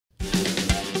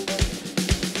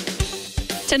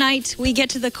Tonight, we get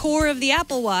to the core of the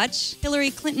Apple Watch.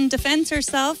 Hilary Clinton defends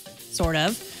herself, sort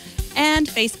of. And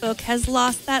Facebook has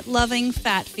lost that loving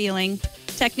fat feeling.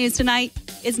 Tech News Tonight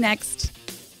is next.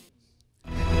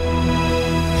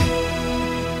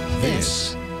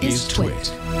 This is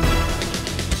Twit.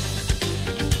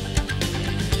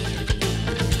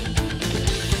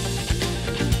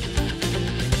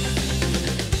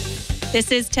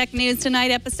 This is Tech News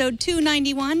Tonight, episode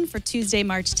 291 for Tuesday,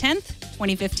 March 10th,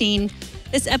 2015.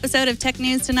 This episode of Tech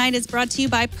News Tonight is brought to you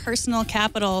by Personal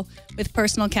Capital. With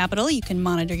Personal Capital, you can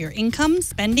monitor your income,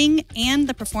 spending, and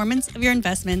the performance of your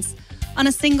investments on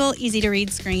a single,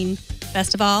 easy-to-read screen.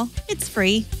 Best of all, it's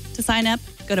free. To sign up,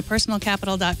 go to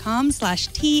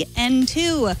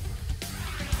personalcapital.com/TN2.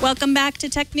 Welcome back to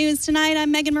Tech News Tonight.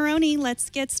 I'm Megan Morrone. Let's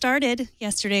get started.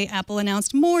 Yesterday, Apple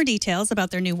announced more details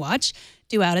about their new watch,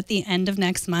 due out at the end of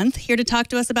next month. Here to talk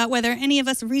to us about whether any of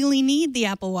us really need the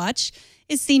Apple Watch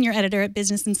is senior editor at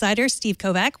Business Insider, Steve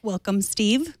Kovach. Welcome,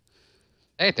 Steve.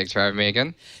 Hey, thanks for having me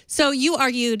again. So you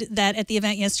argued that at the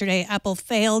event yesterday, Apple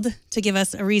failed to give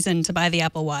us a reason to buy the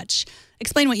Apple Watch.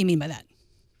 Explain what you mean by that.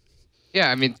 Yeah,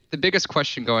 I mean, the biggest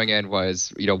question going in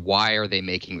was, why are they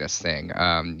making this thing?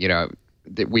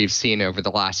 That we've seen over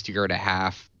the last year and a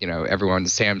half, everyone,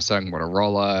 Samsung,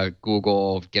 Motorola,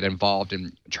 Google get involved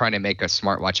in trying to make a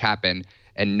smartwatch happen.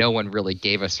 And no one really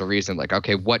gave us a reason like,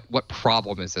 okay, what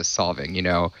problem is this solving?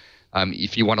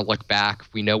 If you want to look back,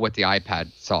 we know what the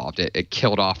iPad solved. It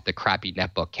killed off the crappy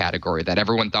netbook category that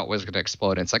everyone thought was going to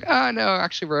explode. And it's like, no,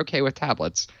 actually, we're okay with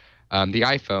tablets. The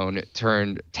iPhone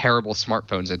turned terrible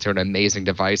smartphones into an amazing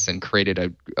device and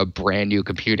created a brand new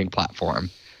computing platform.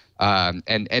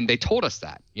 And they told us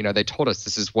that. They told us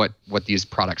this is what these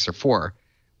products are for.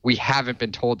 We haven't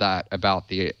been told that about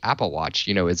the Apple Watch.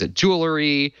 Is it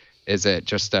jewelry? Is it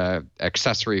just a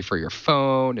accessory for your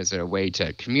phone? Is it a way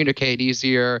to communicate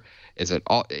easier? Is it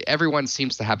all? Everyone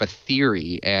seems to have a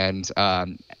theory, and I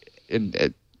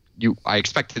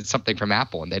expected something from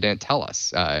Apple, and they didn't tell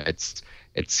us. It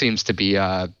seems to be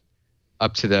up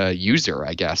to the user,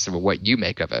 I guess, and what you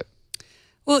make of it.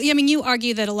 Well, I mean, you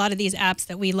argue that a lot of these apps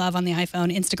that we love on the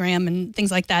iPhone, Instagram, and things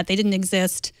like that, they didn't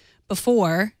exist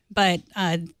before, but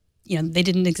they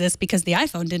didn't exist because the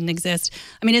iPhone didn't exist.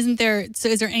 I mean, is there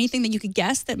anything that you could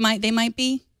guess that they might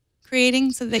be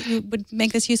creating so that you would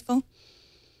make this useful?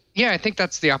 Yeah, I think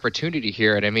that's the opportunity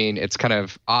here. And I mean, it's kind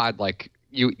of odd. Like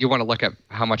you want to look at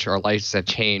how much our lives have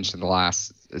changed in the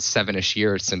last 7-ish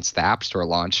years since the App Store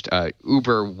launched.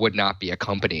 Uber would not be a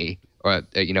company, or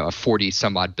a 40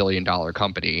 some odd $billion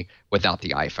company without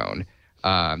the iPhone.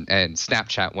 And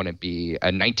Snapchat wouldn't be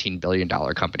a $19 billion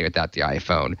company without the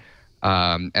iPhone.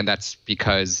 And that's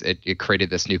because it created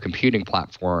this new computing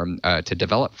platform to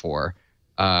develop for.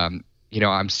 I'm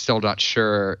still not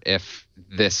sure if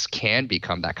this can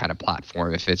become that kind of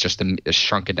platform, if it's just a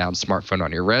shrunken down smartphone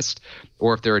on your wrist,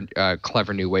 or if there are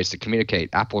clever new ways to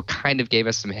communicate. Apple kind of gave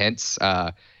us some hints.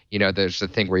 There's a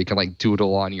thing where you can like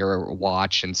doodle on your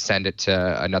watch and send it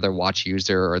to another watch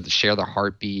user, or share the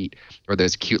heartbeat, or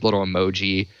those cute little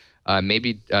emoji.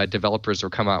 Maybe developers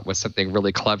will come out with something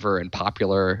really clever and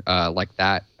popular like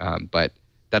that. But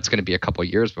that's going to be a couple of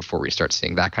years before we start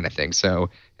seeing that kind of thing. So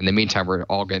in the meantime, we're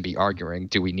all going to be arguing,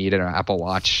 do we need an Apple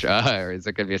Watch or is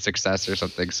it going to be a success or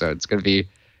something? So it's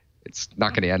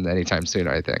not going to end anytime soon,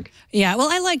 I think. Yeah, well,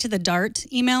 I liked the Dart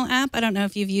email app. I don't know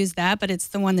if you've used that, but it's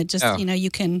the one that just, you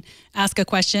can ask a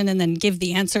question and then give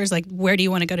the answers, like, where do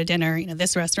you want to go to dinner?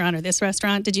 This restaurant or this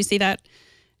restaurant. Did you see that?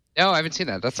 No, I haven't seen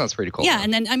that. That sounds pretty cool. Yeah,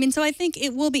 and then, so I think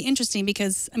it will be interesting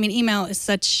because, email is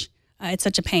such a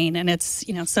pain, and it's,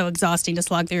 so exhausting to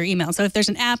slog through your email. So if there's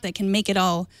an app that can make it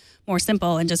all more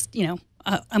simple and just, I'm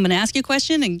going to ask you a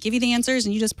question and give you the answers,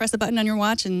 and you just press a button on your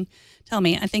watch and tell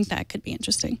me, I think that could be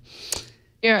interesting.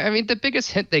 Yeah, I mean, the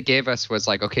biggest hint they gave us was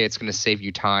like, okay, it's going to save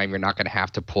you time. You're not going to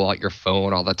have to pull out your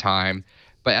phone all the time.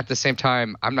 But at the same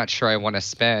time, I'm not sure I want to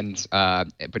spend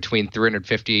between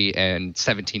 $350 and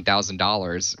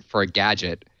 $17,000 for a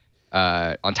gadget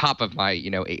on top of my,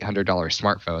 $800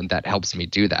 smartphone that helps me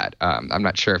do that. I'm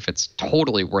not sure if it's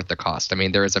totally worth the cost. I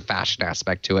mean, there is a fashion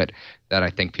aspect to it that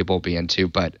I think people will be into,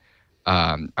 but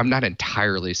I'm not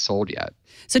entirely sold yet.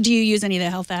 So do you use any of the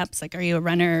health apps? Like, are you a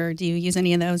runner, or do you use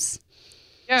any of those?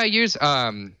 Yeah, I use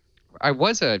I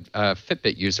was a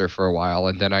Fitbit user for a while,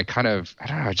 and then I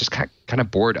just kind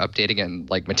of bored updating it and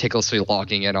like meticulously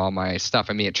logging in all my stuff.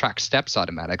 I mean, it tracks steps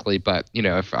automatically, but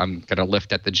if I'm gonna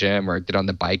lift at the gym or get on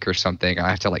the bike or something, I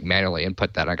have to like manually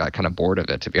input that. I got kind of bored of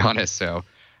it, to be honest. So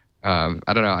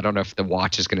I don't know. I don't know if the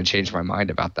watch is going to change my mind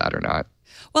about that or not.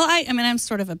 Well, I mean, I'm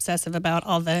sort of obsessive about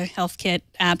all the health kit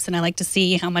apps, and I like to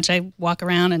see how much I walk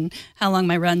around and how long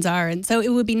my runs are. And so it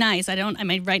would be nice. I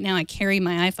mean, right now I carry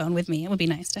my iPhone with me. It would be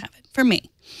nice to have it for me.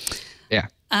 Yeah.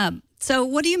 So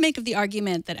what do you make of the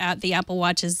argument that the Apple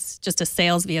Watch is just a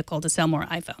sales vehicle to sell more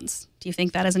iPhones? Do you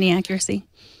think that has any accuracy?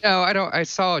 No, I don't. I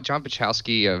saw John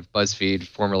Bachowski of BuzzFeed,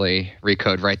 formerly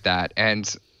Recode, write that.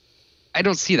 And I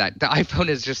don't see that. The iPhone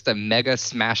is just a mega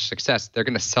smash success. They're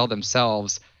going to sell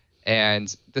themselves.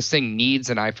 And this thing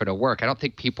needs an iPhone to work. I don't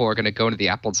think people are going to go into the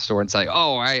Apple store and say,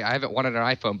 oh, I haven't wanted an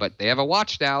iPhone, but they have a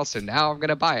watch now, so now I'm going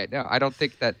to buy it. No, I don't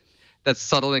think that's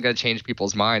suddenly going to change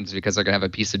people's minds because they're going to have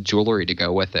a piece of jewelry to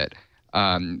go with it.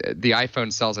 The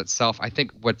iPhone sells itself. I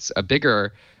think what's a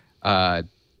bigger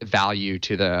value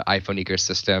to the iPhone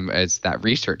ecosystem is that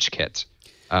research kit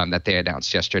that they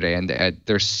announced yesterday. And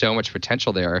there's so much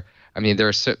potential there. I mean,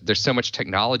 there's so much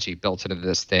technology built into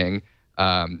this thing,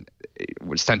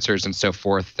 with sensors and so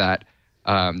forth, that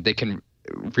they can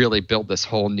really build this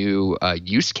whole new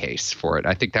use case for it.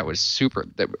 I think that was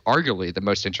arguably the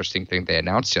most interesting thing they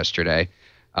announced yesterday.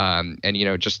 And,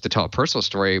 just to tell a personal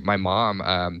story, my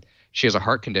mom, she has a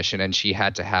heart condition and she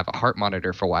had to have a heart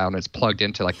monitor for a while, and it's plugged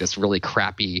into like this really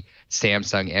crappy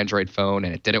Samsung Android phone,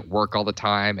 and it didn't work all the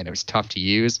time and it was tough to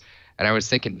use. And I was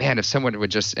thinking, man, if someone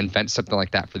would just invent something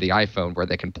like that for the iPhone where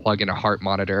they can plug in a heart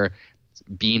monitor,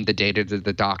 beam the data to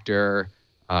the doctor,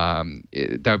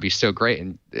 that would be so great.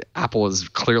 And Apple is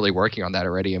clearly working on that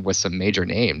already, and with some major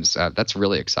names. That's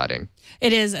really exciting.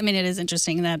 It is. I mean, it is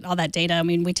interesting that all that data, I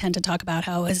mean, we tend to talk about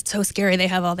how it's so scary they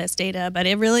have all this data, but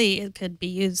it could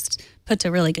be put to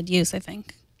really good use, I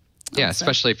think. Yeah,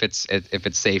 especially if it's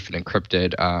safe and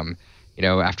encrypted.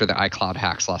 After the iCloud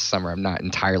hacks last summer, I'm not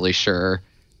entirely sure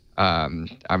I'm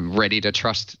ready to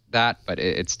trust that, but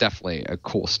it's definitely a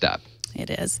cool step. It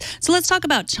is. So let's talk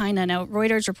about China. Now,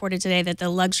 Reuters reported today that the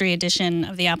luxury edition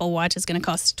of the Apple Watch is going to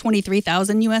cost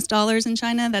 $23,000 in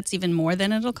China. That's even more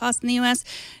than it'll cost in the U.S.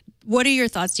 What are your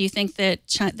thoughts? Do you think that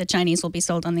the Chinese will be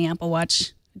sold on the Apple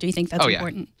Watch? Do you think that's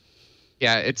important?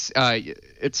 Yeah, it's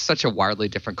such a wildly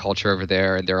different culture over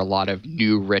there, and there are a lot of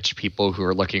new rich people who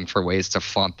are looking for ways to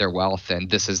flaunt their wealth, and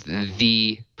this is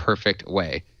the perfect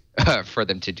way for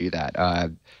them to do that.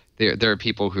 There are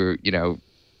people who,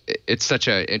 it's such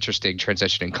an interesting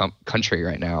transitioning country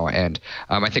right now, and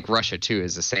I think Russia too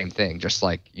is the same thing. Just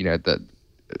like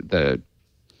the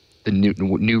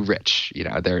new rich,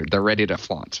 they're ready to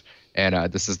flaunt,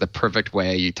 and this is the perfect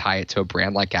way. You tie it to a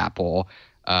brand like Apple.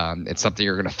 It's something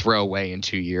you're going to throw away in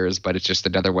 2 years, but it's just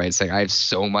another way of saying I have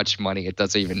so much money it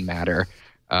doesn't even matter.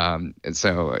 And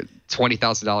so $20,000,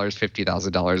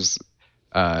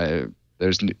 $50,000,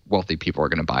 there's wealthy people are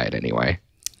going to buy it anyway.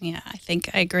 Yeah, I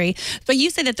think I agree. But you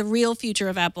say that the real future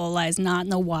of Apple lies not in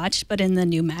the watch, but in the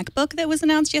new MacBook that was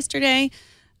announced yesterday.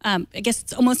 I guess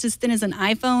it's almost as thin as an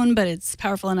iPhone, but it's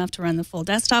powerful enough to run the full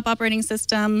desktop operating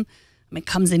system. It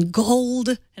comes in gold.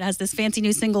 It has this fancy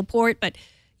new single port, but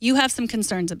you have some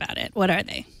concerns about it. What are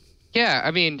they? Yeah,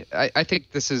 I mean, I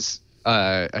think this is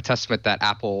a testament that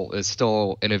Apple is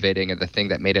still innovating in the thing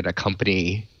that made it a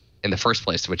company in the first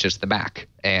place, which is the Mac.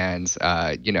 And,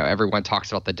 everyone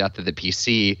talks about the death of the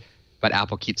PC, but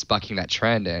Apple keeps bucking that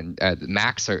trend. And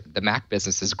the Mac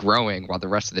business is growing while the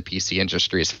rest of the PC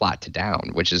industry is flat to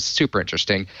down, which is super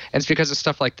interesting. And it's because of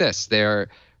stuff like this. They're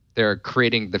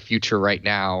creating the future right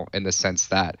now in the sense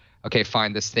that, okay,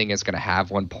 fine, this thing is going to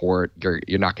have one port.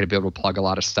 You're not going to be able to plug a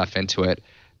lot of stuff into it.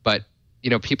 But,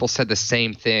 people said the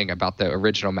same thing about the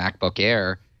original MacBook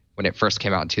Air when it first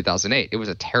came out in 2008. It was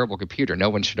a terrible computer. No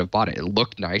one should have bought it. It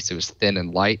looked nice. It was thin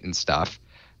and light and stuff.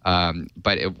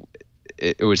 But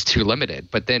it was too limited.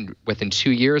 But then within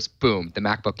 2 years, boom, the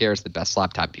MacBook Air is the best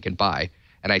laptop you can buy.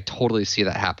 And I totally see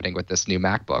that happening with this new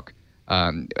MacBook.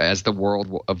 As the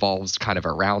world evolves kind of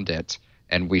around it,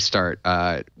 and we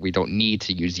don't need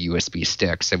to use USB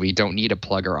sticks, and we don't need to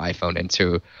plug our iPhone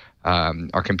into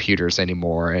our computers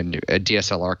anymore, and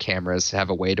DSLR cameras have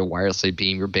a way to wirelessly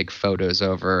beam your big photos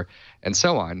over, and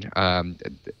so on.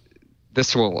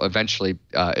 This will eventually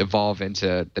evolve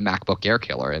into the MacBook Air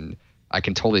killer, and I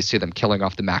can totally see them killing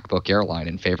off the MacBook Air line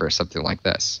in favor of something like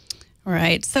this.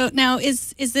 Right. So now,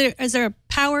 is there a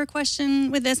power question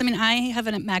with this? I mean, I have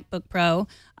a MacBook Pro.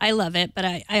 I love it, but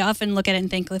I often look at it and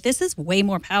think, like, this is way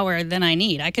more power than I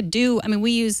need.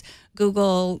 We use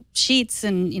Google Sheets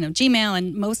and, Gmail,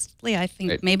 and mostly I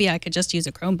think maybe I could just use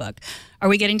a Chromebook. Are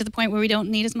we getting to the point where we don't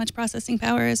need as much processing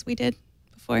power as we did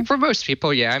before? For most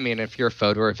people, yeah. I mean, if you're a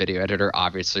photo or video editor,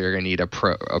 obviously you're going to need a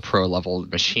pro level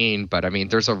machine. But I mean,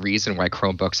 there's a reason why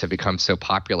Chromebooks have become so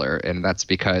popular, and that's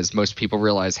because most people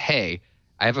realize, hey,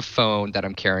 I have a phone that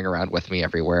I'm carrying around with me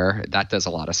everywhere. That does a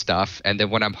lot of stuff. And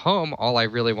then when I'm home, all I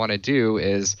really want to do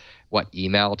is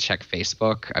email, check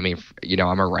Facebook. I mean,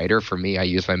 I'm a writer. For me, I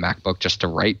use my MacBook just to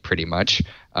write pretty much.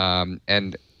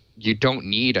 And you don't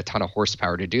need a ton of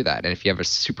horsepower to do that. And if you have a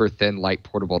super thin, light,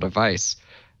 portable device,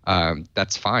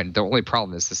 that's fine. The only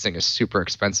problem is this thing is super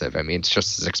expensive. I mean, it's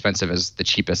just as expensive as the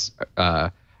cheapest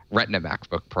Retina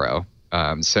MacBook Pro.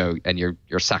 And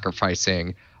you're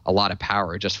sacrificing a lot of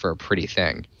power just for a pretty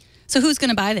thing. So who's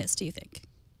going to buy this, do you think?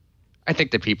 I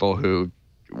think the people who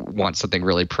want something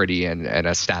really pretty and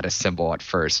a status symbol at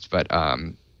first, but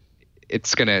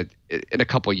it's going to, in a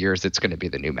couple years, it's going to be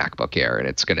the new MacBook Air, and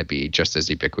it's going to be just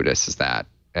as ubiquitous as that,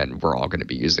 and we're all going to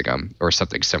be using them or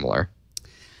something similar.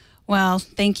 Well,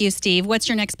 thank you, Steve. What's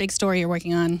your next big story you're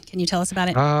working on? Can you tell us about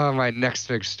it? My next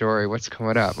big story. What's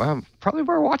coming up? Probably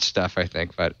more watch stuff, I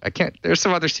think, but I can't. There's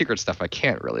some other secret stuff I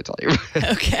can't really tell you.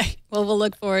 Okay. Well, we'll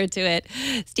look forward to it.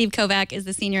 Steve Kovach is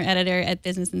the senior editor at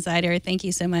Business Insider. Thank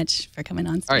you so much for coming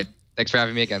on, Steve. All right. Thanks for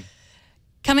having me again.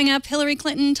 Coming up, Hilary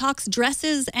Clinton talks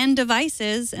dresses and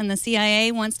devices, and the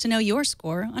CIA wants to know your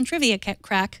score on Trivia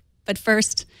Crack. But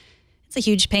first, it's a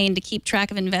huge pain to keep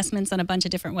track of investments on a bunch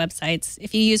of different websites.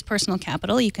 If you use Personal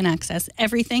Capital, you can access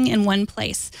everything in one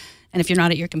place. And if you're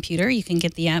not at your computer, you can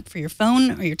get the app for your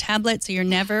phone or your tablet, so you're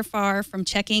never far from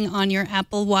checking on your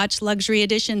Apple Watch Luxury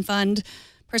Edition fund.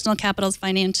 Personal Capital's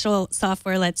financial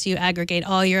software lets you aggregate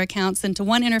all your accounts into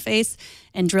one interface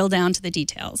and drill down to the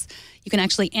details. You can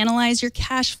actually analyze your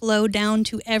cash flow down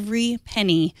to every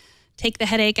penny. Take the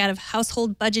headache out of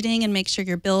household budgeting and make sure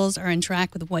your bills are on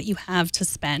track with what you have to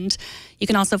spend. You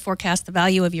can also forecast the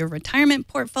value of your retirement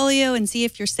portfolio and see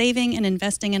if you're saving and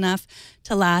investing enough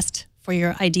to last for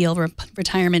your ideal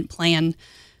retirement plan.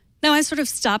 Now, I sort of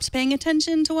stopped paying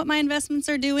attention to what my investments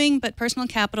are doing, but Personal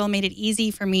Capital made it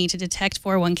easy for me to detect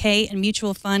 401k and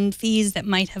mutual fund fees that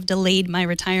might have delayed my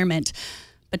retirement.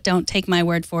 But don't take my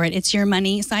word for it. It's your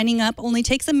money. Signing up only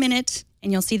takes a minute,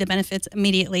 and you'll see the benefits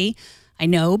immediately. I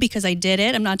know because I did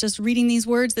it. I'm not just reading these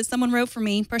words that someone wrote for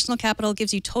me. Personal Capital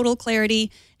gives you total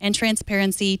clarity and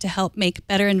transparency to help make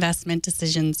better investment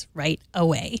decisions right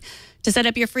away. To set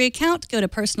up your free account, go to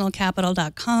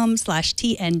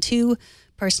personalcapital.com/TN2.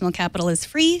 Personal Capital is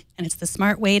free, and it's the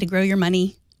smart way to grow your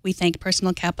money. We thank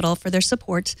Personal Capital for their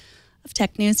support of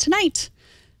Tech News Tonight.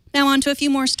 Now on to a few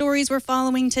more stories we're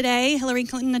following today. Hilary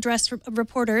Clinton addressed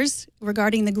reporters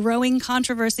regarding the growing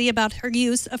controversy about her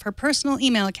use of her personal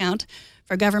email account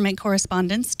for government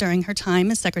correspondence during her time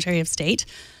as Secretary of State.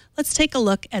 Let's take a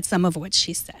look at some of what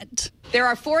she said. There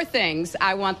are 4 things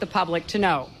I want the public to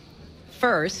know.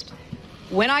 First,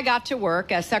 when I got to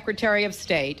work as Secretary of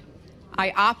State,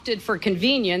 I opted for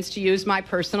convenience to use my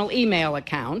personal email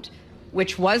account,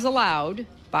 which was allowed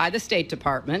by the State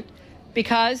Department,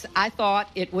 because I thought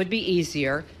it would be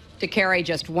easier to carry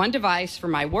just one device for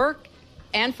my work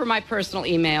and for my personal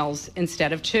emails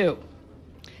instead of 2.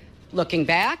 Looking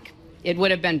back, it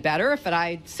would have been better if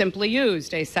I'd simply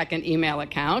used a second email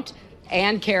account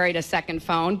and carried a second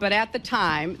phone, but at the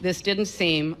time, this didn't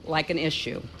seem like an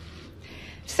issue.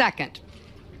 Second,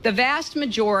 the vast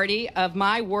majority of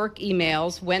my work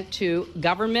emails went to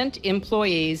government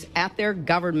employees at their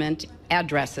government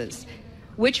addresses,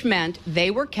 which meant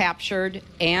they were captured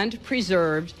and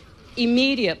preserved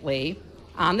immediately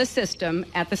on the system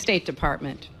at the State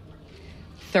Department.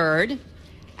 Third,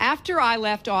 after I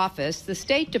left office, the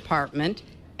State Department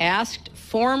asked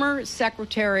former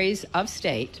secretaries of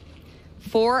state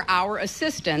for our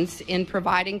assistance in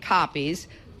providing copies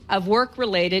of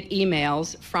work-related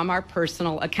emails from our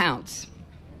personal accounts.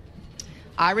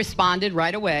 I responded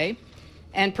right away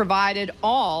and provided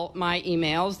all my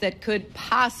emails that could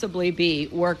possibly be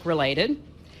work-related,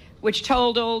 which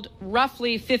totaled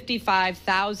roughly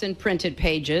 55,000 printed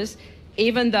pages,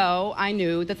 even though I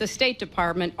knew that the State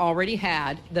Department already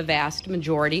had the vast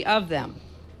majority of them.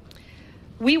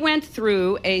 We went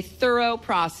through a thorough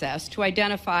process to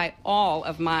identify all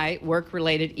of my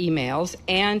work-related emails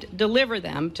and deliver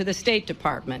them to the State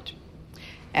Department.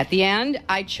 At the end,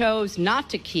 I chose not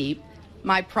to keep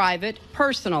my private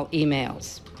personal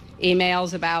emails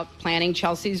about planning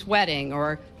Chelsea's wedding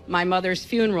or my mother's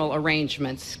funeral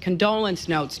arrangements, condolence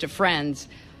notes to friends,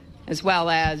 as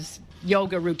well as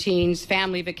yoga routines,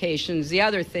 family vacations, the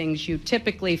other things you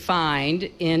typically find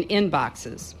in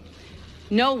inboxes.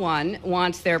 No one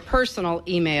wants their personal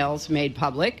emails made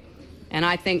public, and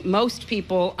I think most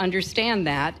people understand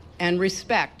that and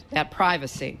respect that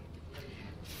privacy.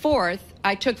 Fourth,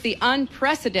 I took the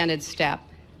unprecedented step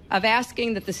of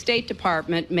asking that the State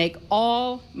Department make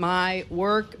all my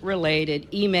work-related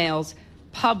emails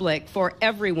public for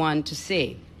everyone to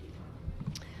see.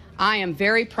 I am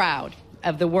very proud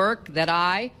of the work that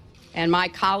I and my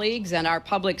colleagues and our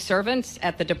public servants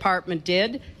at the department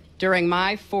did during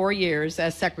my 4 years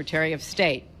as Secretary of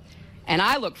State. And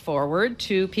I look forward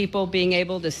to people being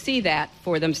able to see that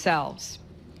for themselves.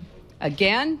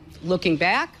 Again, looking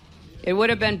back, it would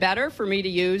have been better for me to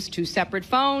use 2 separate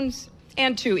phones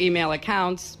and 2 email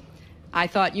accounts. I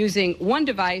thought using one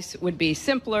device would be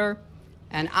simpler,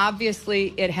 and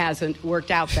obviously it hasn't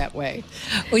worked out that way.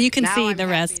 Well, you can see the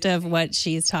rest of what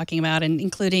she's talking about, and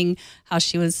including how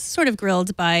she was sort of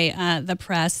grilled by the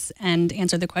press and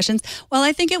answered the questions. Well,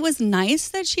 I think it was nice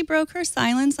that she broke her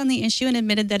silence on the issue and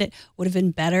admitted that it would have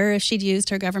been better if she'd used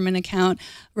her government account.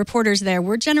 Reporters there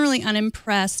were generally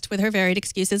unimpressed with her varied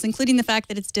excuses, including the fact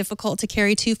that it's difficult to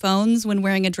carry 2 phones when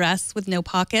wearing a dress with no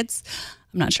pockets.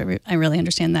 I'm not sure I really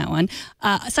understand that one.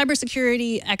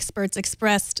 Cybersecurity experts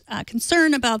expressed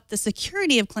concern about the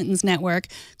security of Clinton's network.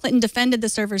 Clinton defended the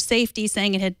server's safety,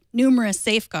 saying it had numerous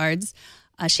safeguards.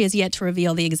 She has yet to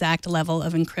reveal the exact level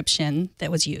of encryption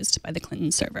that was used by the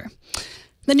Clinton server.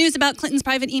 The news about Clinton's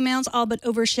private emails all but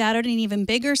overshadowed an even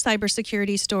bigger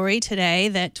cybersecurity story today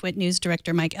that Twit News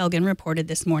director Mike Elgin reported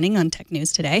this morning on Tech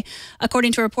News Today.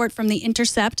 According to a report from The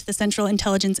Intercept, the Central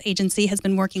Intelligence Agency has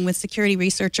been working with security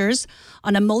researchers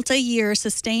on a multi-year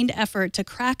sustained effort to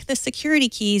crack the security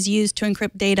keys used to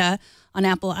encrypt data on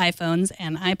Apple iPhones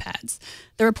and iPads.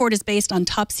 The report is based on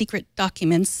top secret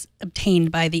documents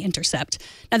obtained by The Intercept.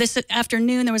 Now, this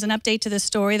afternoon, there was an update to this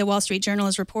story. The Wall Street Journal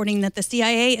is reporting that the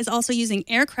CIA is also using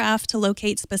aircraft to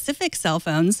locate specific cell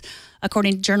phones.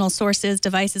 According to journal sources,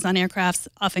 devices on aircrafts,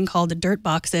 often called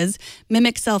Dirtboxes,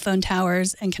 mimic cell phone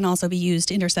towers and can also be used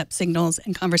to intercept signals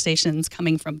and conversations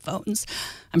coming from phones.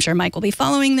 I'm sure Mike will be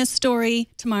following this story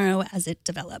tomorrow as it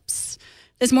develops.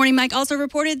 This morning, Mike also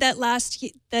reported that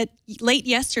late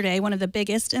yesterday, one of the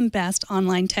biggest and best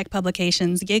online tech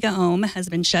publications, GigaOM, has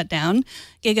been shut down.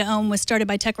 GigaOM was started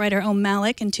by tech writer Om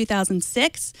Malik in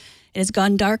 2006. It has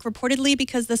gone dark reportedly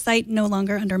because the site, no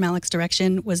longer under Malik's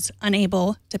direction, was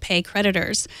unable to pay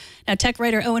creditors. Now, tech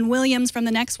writer Owen Williams from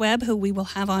the Next Web, who we will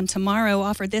have on tomorrow,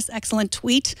 offered this excellent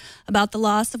tweet about the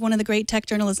loss of one of the great tech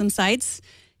journalism sites.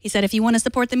 He said, if you want to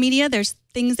support the media, there's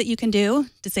things that you can do.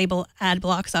 Disable ad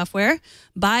block software,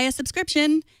 buy a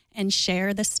subscription, and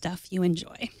share the stuff you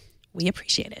enjoy. We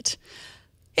appreciate it.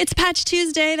 It's Patch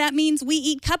Tuesday. That means we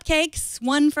eat cupcakes,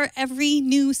 one for every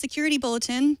new security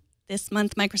bulletin. This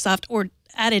month, Microsoft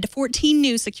added 14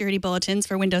 new security bulletins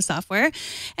for Windows software,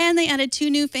 and they added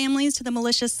 2 new families to the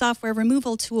malicious software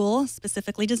removal tool,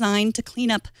 specifically designed to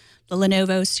clean up the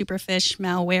Lenovo Superfish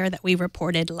malware that we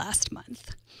reported last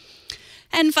month.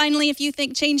 And finally, if you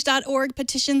think Change.org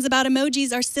petitions about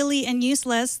emojis are silly and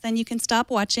useless, then you can stop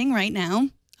watching right now.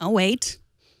 I'll wait.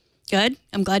 Good.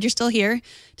 I'm glad you're still here.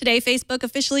 Today, Facebook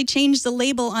officially changed the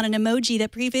label on an emoji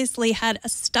that previously had a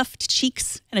stuffed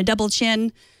cheeks and a double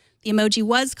chin. The emoji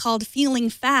was called Feeling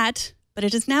Fat, but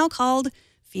it is now called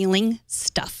Feeling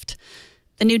Stuffed.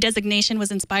 The new designation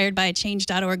was inspired by a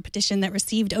Change.org petition that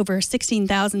received over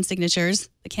 16,000 signatures.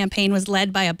 The campaign was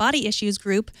led by a body issues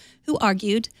group who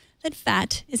argued that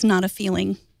fat is not a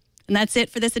feeling. And that's it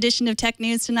for this edition of Tech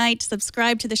News Tonight.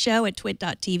 Subscribe to the show at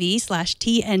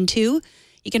twit.tv/TN2.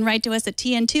 You can write to us at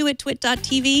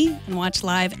tn2@twit.tv and watch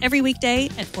live every weekday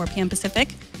at 4 p.m.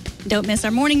 Pacific. And don't miss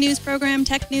our morning news program,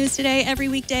 Tech News Today, every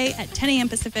weekday at 10 a.m.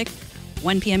 Pacific,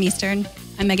 1 p.m. Eastern.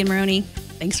 I'm Megan Morrone.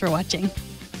 Thanks for watching.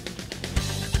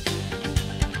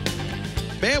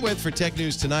 Bandwidth for Tech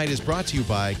News Tonight is brought to you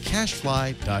by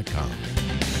CashFly.com.